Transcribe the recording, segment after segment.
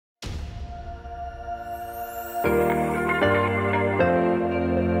Hi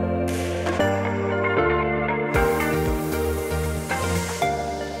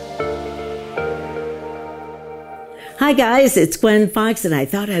guys, it's Gwen Fox, and I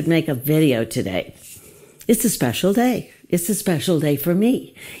thought I'd make a video today. It's a special day. It's a special day for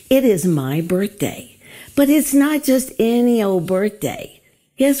me. It is my birthday. But it's not just any old birthday.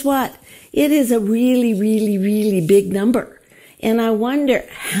 Guess what? It is a really, really, really big number. And I wonder,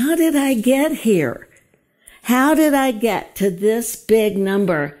 how did I get here? How did I get to this big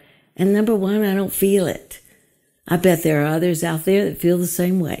number? And number one, I don't feel it. I bet there are others out there that feel the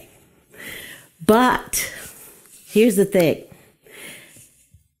same way. But here's the thing.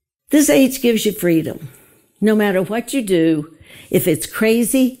 This age gives you freedom. No matter what you do, if it's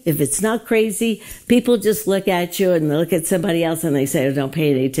crazy, if it's not crazy, people just look at you and they look at somebody else and they say, oh, don't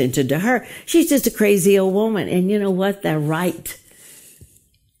pay any attention to her. She's just a crazy old woman. And you know what? They're right.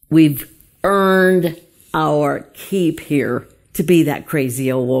 We've earned our keep here to be that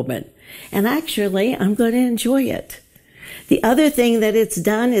crazy old woman. And actually, I'm going to enjoy it. The other thing that it's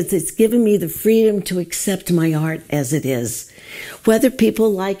done is it's given me the freedom to accept my art as it is. Whether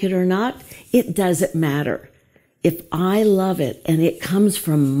people like it or not, it doesn't matter. If I love it and it comes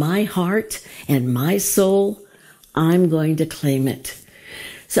from my heart and my soul, I'm going to claim it.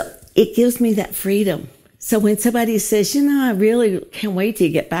 So it gives me that freedom. So when somebody says, you know, I really can't wait till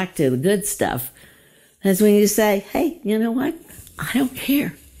you get back to the good stuff, that's when you say, hey, you know what? I don't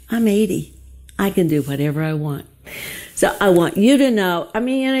care. I'm 80. I can do whatever I want. So I want you to know, I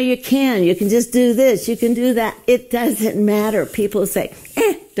mean, you know, you can just do this, you can do that. It doesn't matter. People say,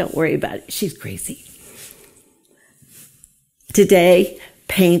 don't worry about it. She's crazy. Today,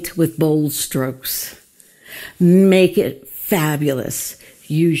 paint with bold strokes. Make it fabulous.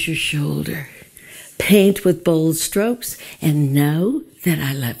 Use your shoulder. Paint with bold strokes and know that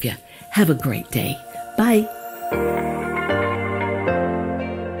I love you. Have a great day. Bye.